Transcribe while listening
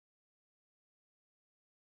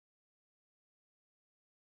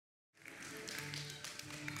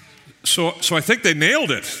So I think they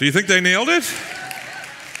nailed it. Do you think they nailed it?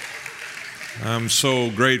 I'm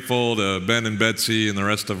so grateful to Ben and Betsy and the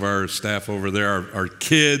rest of our staff over there, our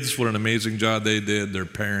kids, what an amazing job they did, their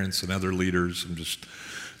parents and other leaders. I'm just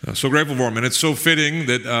so grateful for them. And it's so fitting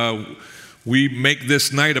that we make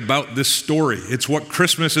this night about this story. It's what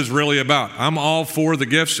Christmas is really about. I'm all for the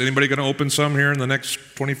gifts. Anybody going to open some here in the next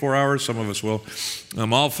 24 hours? Some of us will.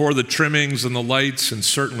 I'm all for the trimmings and the lights, and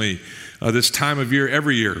certainly this time of year,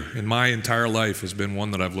 every year in my entire life has been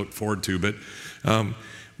one that I've looked forward to. But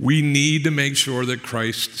we need to make sure that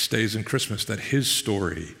Christ stays in Christmas, that his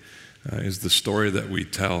story is the story that we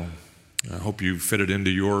tell. I hope you fit it into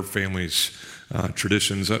your family's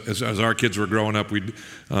traditions. As our kids were growing up, we'd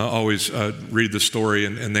always read the story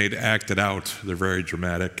and they'd act it out. They're very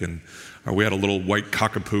dramatic. And we had a little white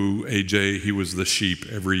cockapoo, AJ. He was the sheep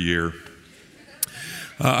every year.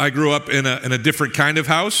 I grew up in a different kind of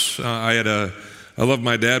house. I love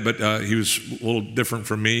my dad, but he was a little different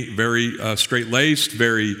from me. Very straight-laced,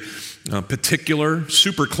 very particular,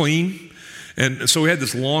 super clean. And so we had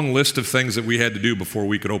this long list of things that we had to do before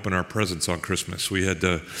we could open our presents on Christmas. We had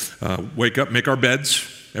to wake up, make our beds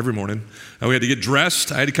every morning. We had to get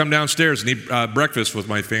dressed. I had to come downstairs and eat breakfast with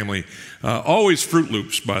my family. Always Fruit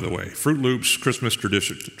Loops, by the way. Fruit Loops, Christmas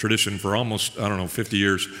tradition for almost, 50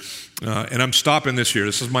 years. And I'm stopping this year.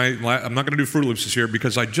 I'm not going to do Fruit Loops this year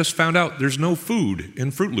because I just found out there's no food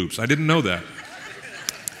in Fruit Loops. I didn't know that.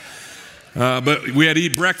 But we had to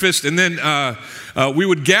eat breakfast, and then we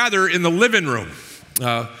would gather in the living room.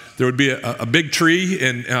 There would be a big tree,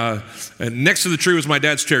 and next to the tree was my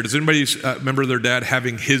dad's chair. Does anybody remember their dad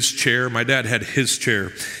having his chair? My dad had his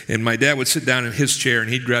chair, and my dad would sit down in his chair, and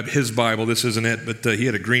he'd grab his Bible. This isn't it, but he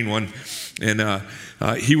had a green one, and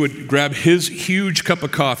he would grab his huge cup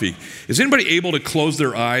of coffee. Is anybody able to close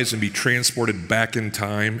their eyes and be transported back in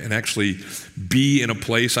time and actually be in a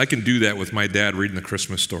place? I can do that with my dad reading the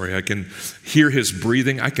Christmas story. I can hear his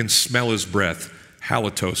breathing. I can smell his breath.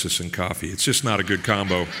 Halitosis and coffee. It's just not a good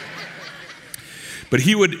combo. But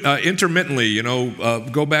he would intermittently,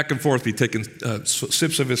 go back and forth, be taking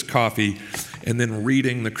sips of his coffee and then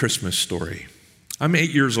reading the Christmas story. I'm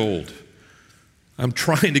 8 years old. I'm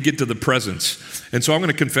trying to get to the presents. And so I'm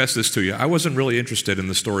going to confess this to you. I wasn't really interested in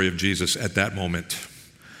the story of Jesus at that moment.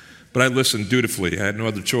 But I listened dutifully. I had no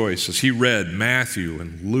other choice. As he read Matthew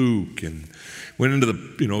and Luke and went into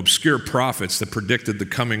the obscure prophets that predicted the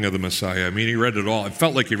coming of the Messiah. I mean, he read it all. It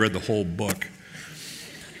felt like he read the whole book.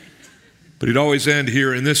 But he'd always end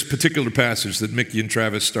here in this particular passage that Mickey and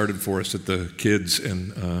Travis started for us, that the kids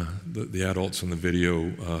and the adults in the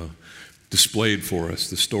video displayed for us,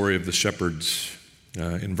 the story of the shepherds.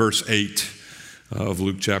 In verse 8 of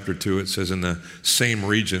Luke chapter 2, it says, in the same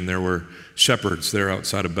region there were shepherds there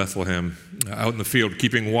outside of Bethlehem, out in the field,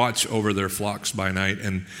 keeping watch over their flocks by night.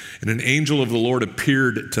 And an angel of the Lord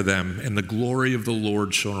appeared to them, and the glory of the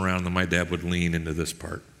Lord shone around them. My dad would lean into this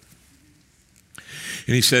part.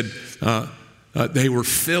 And he said, they were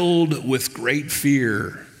filled with great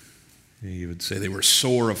fear. He would say they were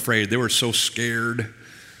sore afraid. They were so scared.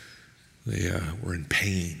 They were in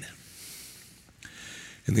pain.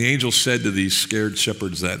 And the angel said to these scared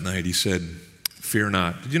shepherds that night, he said, fear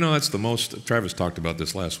not. Did you know that's the most, Travis talked about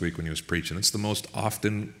this last week when he was preaching, it's the most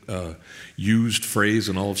often used phrase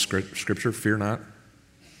in all of Scripture, fear not.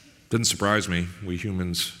 Doesn't surprise me. We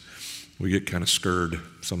humans, we get kind of scared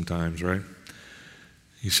sometimes, right?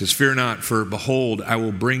 He says, fear not, for behold, I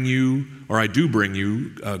do bring you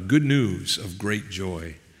good news of great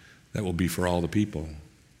joy that will be for all the people.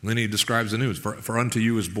 And then he describes the news. For unto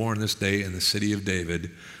you is born this day in the city of David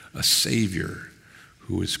a Savior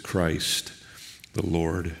who is Christ the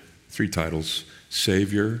Lord. 3 titles: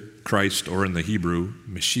 Savior, Christ, or in the Hebrew,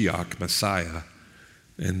 Mashiach, Messiah,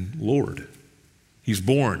 and Lord. He's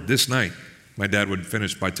born this night. My dad would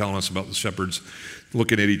finish by telling us about the shepherds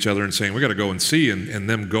looking at each other and saying, we got to go and see, and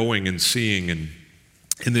them going and seeing and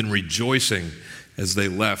then rejoicing as they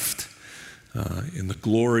left in the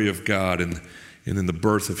glory of God and in the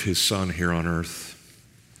birth of his son here on earth.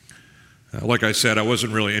 Like I said, I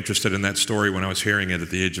wasn't really interested in that story when I was hearing it at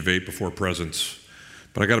the age of 8 before presents.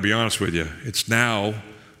 But I got to be honest with you, it's now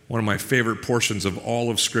one of my favorite portions of all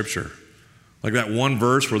of Scripture. Like that one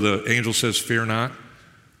verse where the angel says, fear not,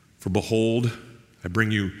 for behold, I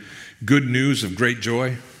bring you good news of great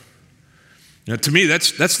joy. Now, to me,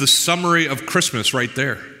 that's the summary of Christmas right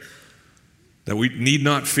there. That we need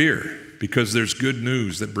not fear because there's good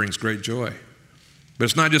news that brings great joy. But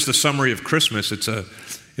it's not just a summary of Christmas,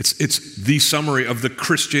 it's the summary of the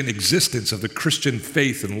Christian existence, of the Christian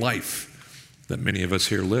faith and life that many of us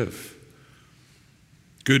here live.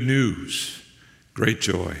 Good news, great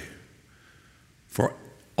joy for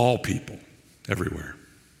all people, everywhere.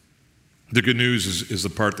 The good news is the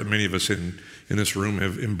part that many of us in this room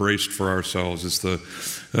have embraced for ourselves. It's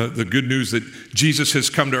the good news that Jesus has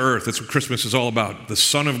come to earth. That's what Christmas is all about. The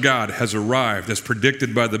Son of God has arrived, as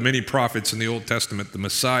predicted by the many prophets in the Old Testament. The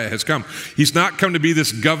Messiah has come. He's not come to be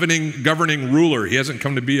this governing ruler. He hasn't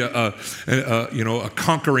come to be a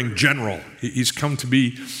conquering general. He's come to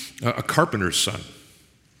be a carpenter's son,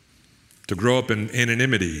 to grow up in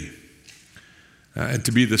anonymity, and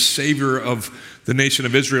to be the Savior of the nation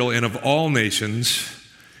of Israel and of all nations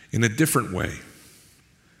in a different way.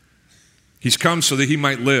 He's come so that he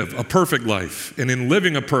might live a perfect life, and in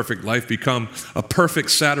living a perfect life, become a perfect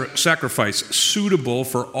sacrifice suitable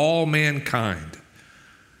for all mankind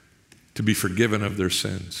to be forgiven of their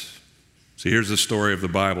sins. So here's the story of the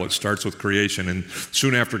Bible. It starts with creation, and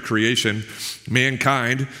soon after creation,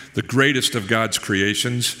 mankind, the greatest of God's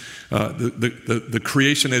creations, the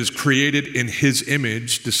creation that is created in his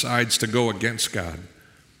image, decides to go against God.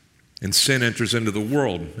 And sin enters into the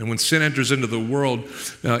world. And when sin enters into the world,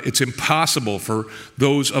 it's impossible for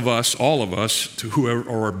those of us, all of us, who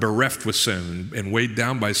are bereft with sin and weighed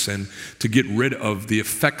down by sin, to get rid of the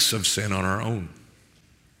effects of sin on our own.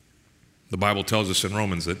 The Bible tells us in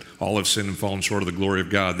Romans that all have sinned and fallen short of the glory of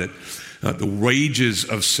God, that the wages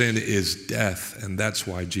of sin is death, and that's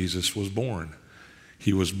why Jesus was born.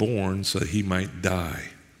 He was born so that he might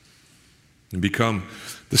die and become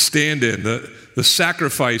the stand-in, the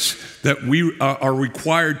sacrifice that we are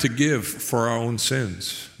required to give for our own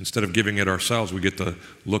sins. Instead of giving it ourselves, we get to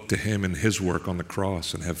look to him and his work on the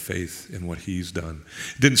cross and have faith in what he's done.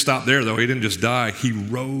 It didn't stop there, though. He didn't just die. He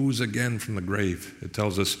rose again from the grave. It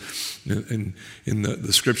tells us in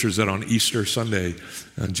the scriptures that on Easter Sunday,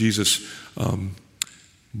 Jesus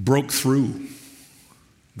broke through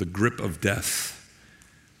the grip of death.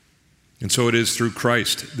 And so it is through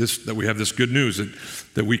Christ that we have this good news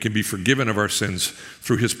that we can be forgiven of our sins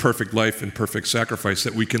through his perfect life and perfect sacrifice,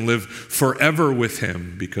 that we can live forever with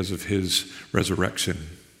him because of his resurrection,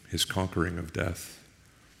 his conquering of death.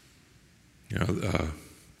 You know,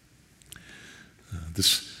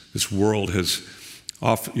 this world has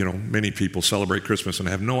many people celebrate Christmas and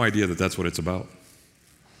have no idea that that's what it's about.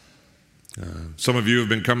 Some of you have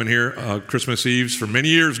been coming here Christmas Eves for many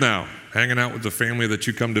years now, hanging out with the family that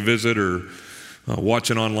you come to visit, or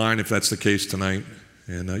watching online if that's the case tonight.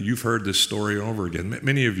 And you've heard this story over again.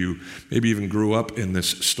 Many of you maybe even grew up in this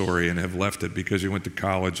story and have left it because you went to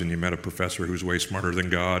college and you met a professor who's way smarter than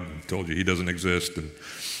God and told you he doesn't exist. And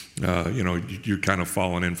you're kind of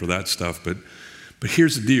falling in for that stuff. But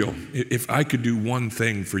here's the deal. If I could do one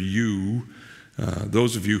thing for you,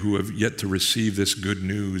 those of you who have yet to receive this good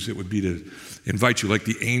news, it would be to invite you, like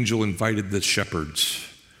the angel invited the shepherds,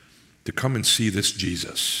 to come and see this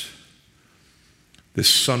Jesus, this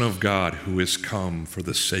Son of God who has come for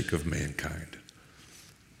the sake of mankind.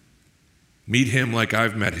 Meet him like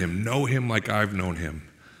I've met him. Know him like I've known him.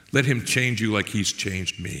 Let him change you like he's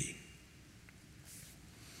changed me.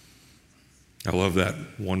 I love that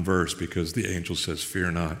one verse because the angel says,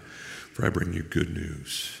 "Fear not, for I bring you good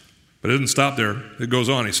news." But it doesn't stop there. It goes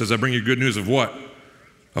on. He says, "I bring you good news of what?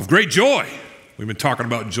 Of great joy." We've been talking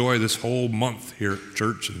about joy this whole month here at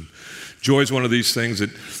church. And joy is one of these things that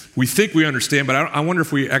we think we understand, but I wonder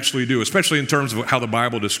if we actually do, especially in terms of how the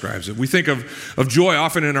Bible describes it. We think of joy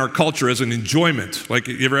often in our culture as an enjoyment. Like,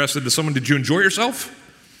 you ever asked someone, "Did you enjoy yourself?"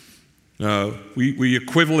 We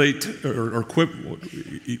equivalate or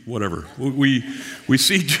whatever. We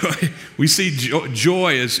see joy. We see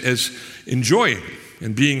joy as enjoying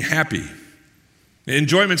and being happy.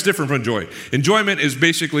 Enjoyment's different from joy. Enjoyment is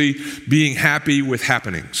basically being happy with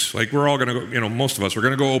happenings. Like, we're all going to go, most of us, we're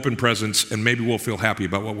going to go open presents and maybe we'll feel happy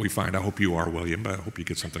about what we find. I hope you are, William. I hope you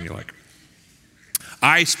get something you like.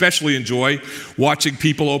 I especially enjoy watching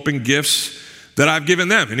people open gifts that I've given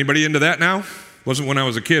them. Anybody into that now? Wasn't when I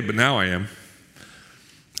was a kid, but now I am.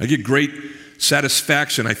 I get great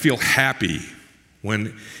satisfaction. I feel happy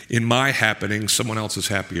when in my happening, someone else is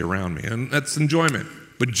happy around me. And that's enjoyment.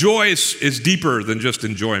 But joy is deeper than just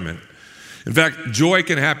enjoyment. In fact, joy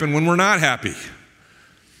can happen when we're not happy.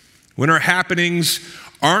 When our happenings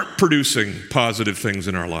aren't producing positive things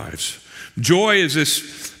in our lives. Joy is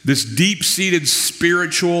this deep-seated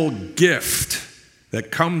spiritual gift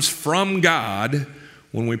that comes from God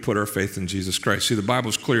when we put our faith in Jesus Christ. See, the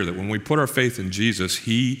Bible's clear that when we put our faith in Jesus,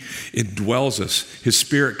 he indwells us. His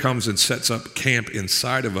Spirit comes and sets up camp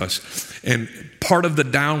inside of us. And part of the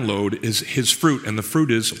download is his fruit, and the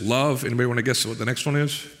fruit is love. Anybody want to guess what the next one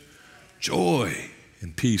is? Joy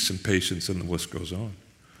and peace and patience, and the list goes on.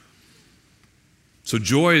 So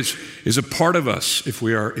joy is a part of us if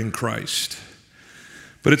we are in Christ.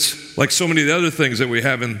 But it's like so many of the other things that we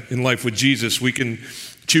have in life with Jesus. We can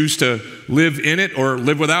choose to live in it or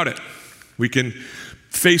live without it. We can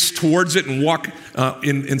face towards it and walk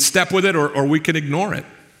in step with it, or we can ignore it.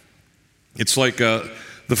 It's like the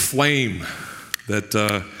flame that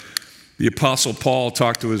the Apostle Paul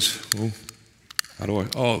talked to his, hang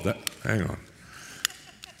on.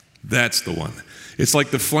 That's the one. It's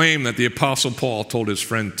like the flame that the Apostle Paul told his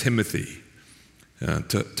friend Timothy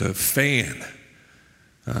to fan,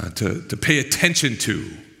 to pay attention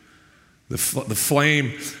to. The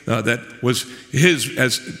flame that was his,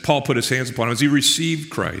 as Paul put his hands upon him, as he received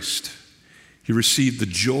Christ. He received the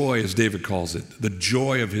joy, as David calls it, the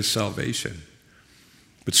joy of his salvation.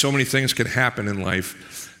 But so many things can happen in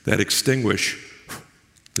life that extinguish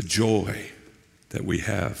the joy that we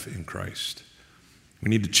have in Christ. We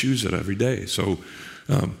need to choose it every day. So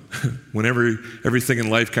whenever everything in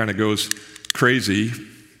life kind of goes crazy,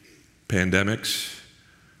 pandemics,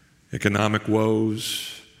 economic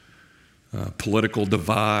woes, political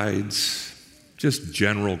divides, just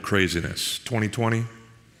general craziness. 2020?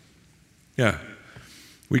 Yeah.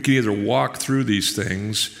 We can either walk through these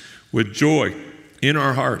things with joy in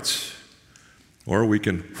our hearts, or we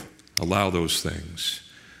can allow those things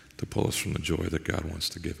to pull us from the joy that God wants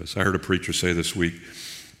to give us. I heard a preacher say this week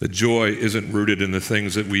that joy isn't rooted in the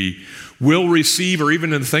things that we will receive or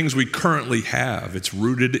even in the things we currently have. It's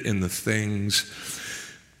rooted in the things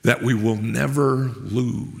that we will never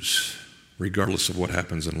lose, regardless of what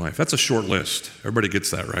happens in life. That's a short list. Everybody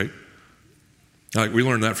gets that, right? Like we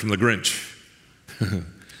learned that from The Grinch.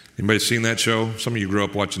 Anybody seen that show? Some of you grew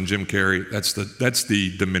up watching Jim Carrey. That's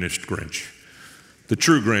the diminished Grinch. The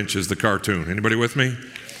true Grinch is the cartoon. Anybody with me?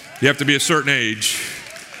 You have to be a certain age.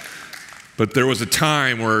 But there was a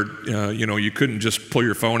time where you couldn't just pull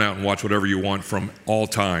your phone out and watch whatever you want from all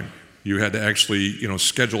time. You had to actually,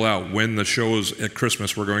 schedule out when the shows at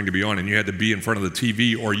Christmas were going to be on, and you had to be in front of the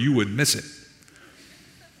TV or you would miss it.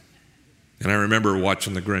 And I remember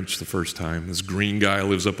watching The Grinch the first time. This green guy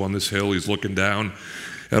lives up on this hill. He's looking down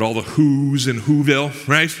at all the Who's in Whoville,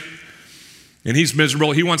 right? And he's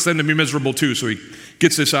miserable. He wants them to be miserable too, so he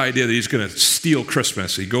gets this idea that he's going to steal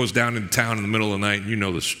Christmas. He goes down into town in the middle of the night, and you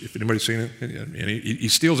know this. If anybody's seen it, and he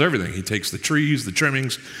steals everything. He takes the trees, the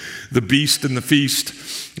trimmings, the beast and the feast.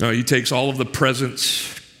 He takes all of the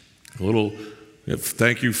presents.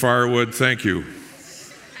 Thank you, firewood, thank you.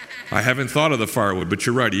 I haven't thought of the firewood, but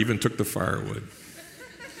you're right, he even took the firewood.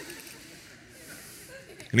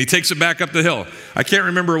 And he takes it back up the hill. I can't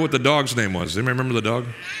remember what the dog's name was. Does anybody remember the dog?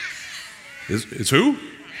 It's who?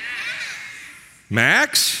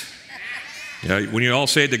 Max? Yeah, when you all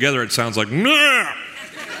say it together, it sounds like, nah!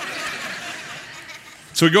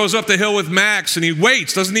 So he goes up the hill with Max and he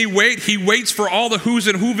waits. Doesn't he wait? He waits for all the Who's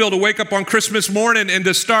in Whoville to wake up on Christmas morning and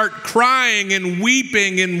to start crying and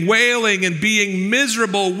weeping and wailing and being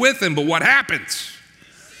miserable with him. But what happens?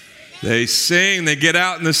 They sing, they get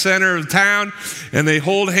out in the center of town, and they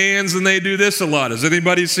hold hands and they do this a lot. Has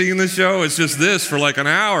anybody seen the show? It's just this for like an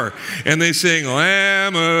hour. And they sing,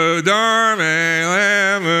 Lamb Dorme,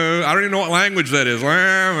 Lamb. I don't even know what language that is.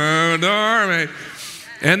 Lamb Dorme.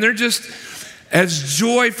 And they're just as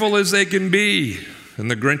joyful as they can be. And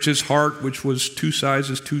the Grinch's heart, which was 2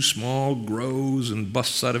 sizes too small, grows and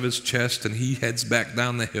busts out of his chest, and he heads back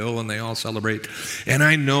down the hill, and they all celebrate. And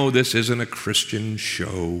I know this isn't a Christian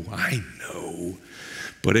show. I know.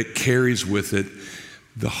 But it carries with it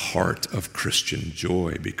the heart of Christian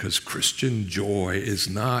joy, because Christian joy is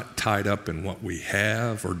not tied up in what we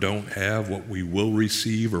have or don't have, what we will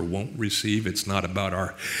receive or won't receive. It's not about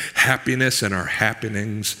our happiness and our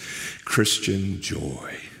happenings. Christian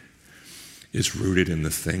joy is rooted in the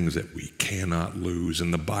things that we cannot lose,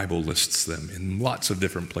 and the Bible lists them in lots of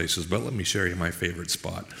different places, but let me share you my favorite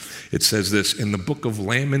spot. It says this in the book of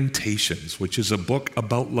Lamentations, which is a book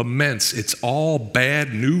about laments. It's all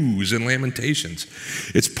bad news in Lamentations.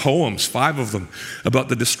 It's poems, 5 of them, about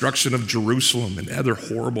the destruction of Jerusalem and other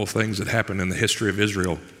horrible things that happened in the history of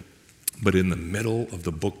Israel. But in the middle of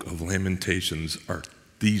the book of Lamentations are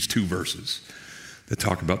these 2 verses that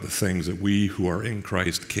talk about the things that we who are in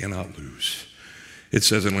Christ cannot lose. It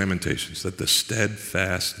says in Lamentations that the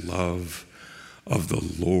steadfast love of the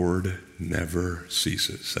Lord never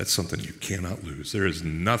ceases. That's something you cannot lose. There is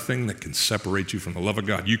nothing that can separate you from the love of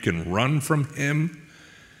God. You can run from him,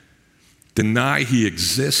 deny he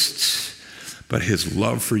exists, but his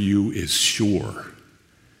love for you is sure,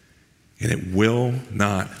 and it will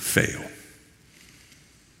not fail.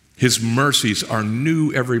 His mercies are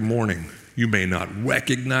new every morning. You may not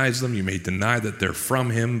recognize them. You may deny that they're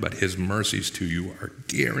from him, but his mercies to you are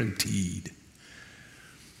guaranteed.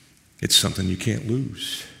 It's something you can't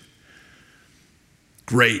lose.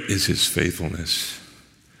 Great is his faithfulness.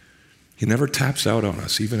 He never taps out on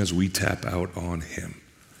us, even as we tap out on him.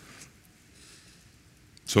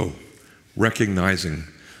 So, recognizing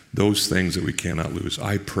those things that we cannot lose,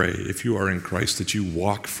 I pray, if you are in Christ, that you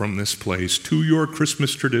walk from this place to your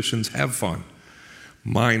Christmas traditions, have fun,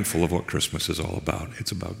 mindful of what Christmas is all about.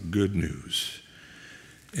 It's about good news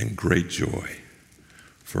and great joy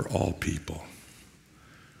for all people.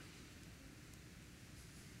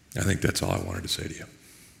 I think that's all I wanted to say to you.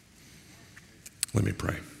 Let me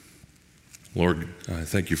pray. Lord,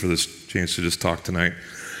 thank you for this chance to just talk tonight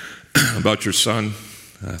about your son.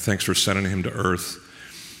 Thanks for sending him to earth,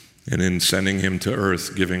 and in sending him to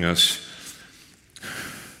earth, giving us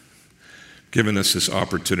this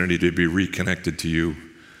opportunity to be reconnected to you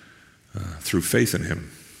through faith in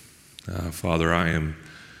him. Father, I am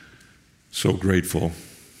so grateful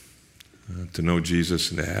to know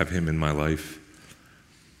Jesus and to have him in my life.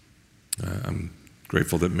 I'm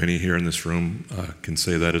grateful that many here in this room can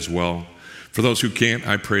say that as well. For those who can't,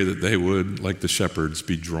 I pray that they would, like the shepherds,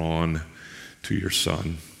 be drawn to your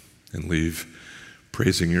Son and leave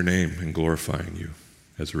praising your name and glorifying you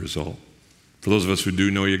as a result. For those of us who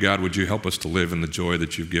do know you, God, would you help us to live in the joy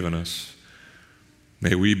that you've given us?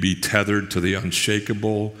 May we be tethered to the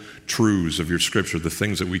unshakable truths of your scripture, the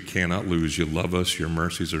things that we cannot lose. You love us, your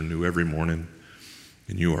mercies are new every morning,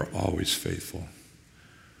 and you are always faithful.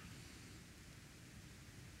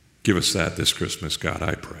 Give us that this Christmas, God,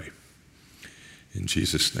 I pray. In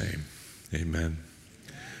Jesus' name, amen.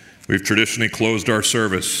 We've traditionally closed our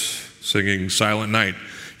service singing Silent Night.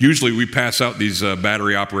 Usually we pass out these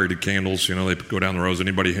battery-operated candles. You know, they go down the rows.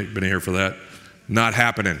 Anybody been here for that? Not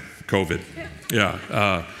happening, COVID.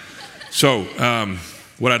 Yeah. So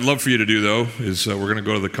what I'd love for you to do, though, is we're going to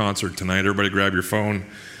go to the concert tonight. Everybody grab your phone.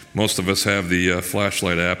 Most of us have the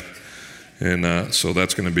flashlight app. And so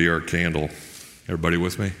that's going to be our candle. Everybody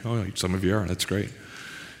with me? Oh, some of you are. That's great.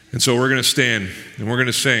 And so we're going to stand and we're going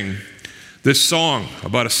to sing this song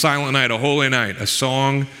about a silent night, a holy night, a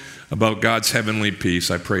song about God's heavenly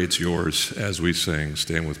peace. I pray it's yours as we sing.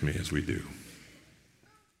 Stand with me as we do.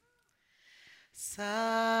 Silent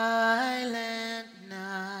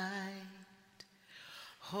night,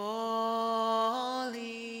 holy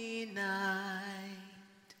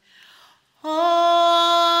night,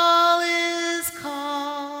 all is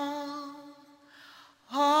calm,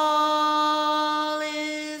 all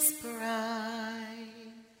is bright,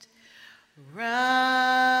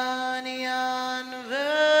 round yon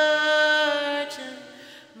virgin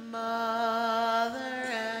mother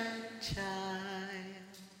and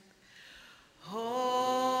child,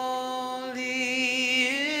 holy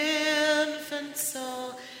infant,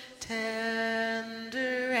 so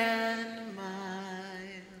tender and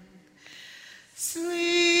mild,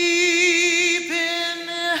 sleep in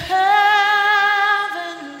heavenly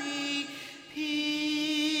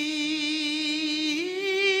peace,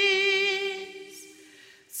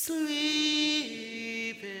 sleep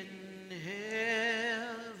in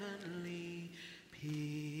heavenly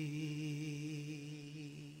peace.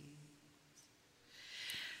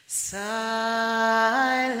 Silent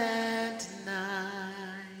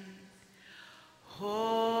night,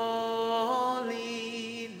 holy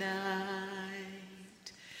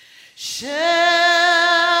night, shepherds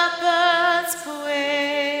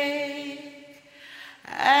quake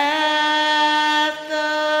at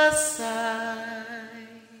the sight,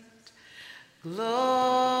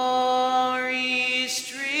 glory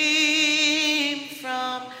stream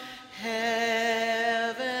from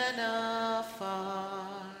heaven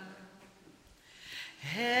afar,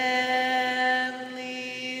 heavenly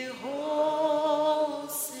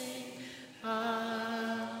hosts sing hallelujah.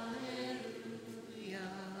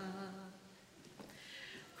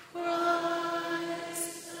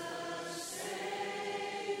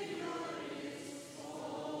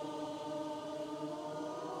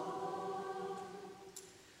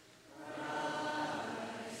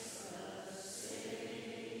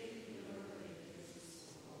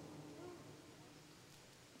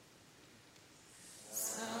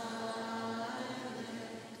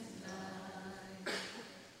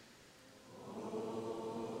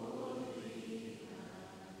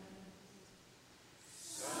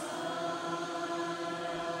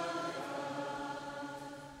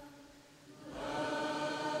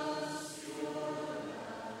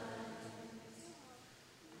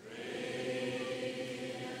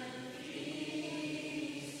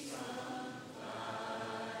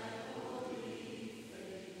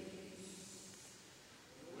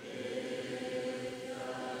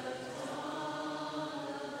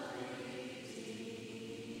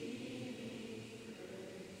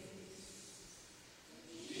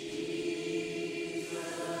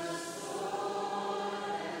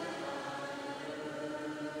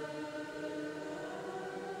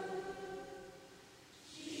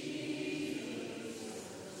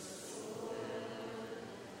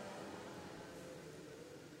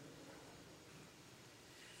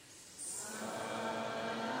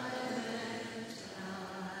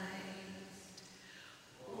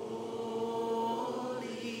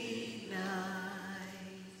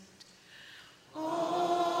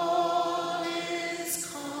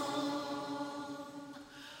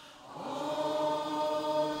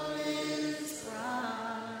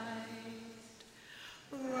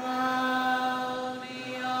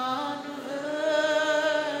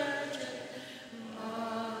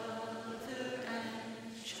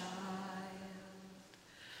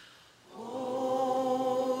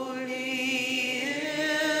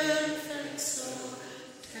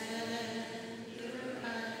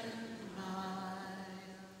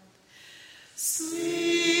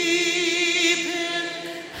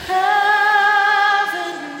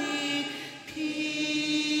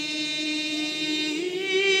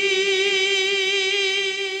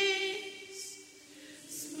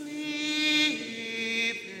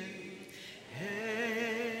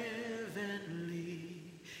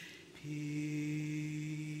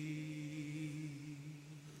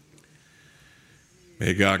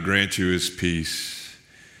 May God grant you his peace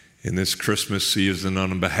in this Christmas season.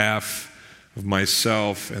 On behalf of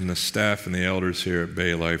myself and the staff and the elders here at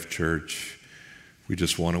Bay Life Church, we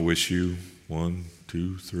just want to wish you 1,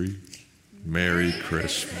 2, 3, Merry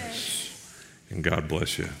Christmas. And God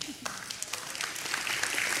bless you.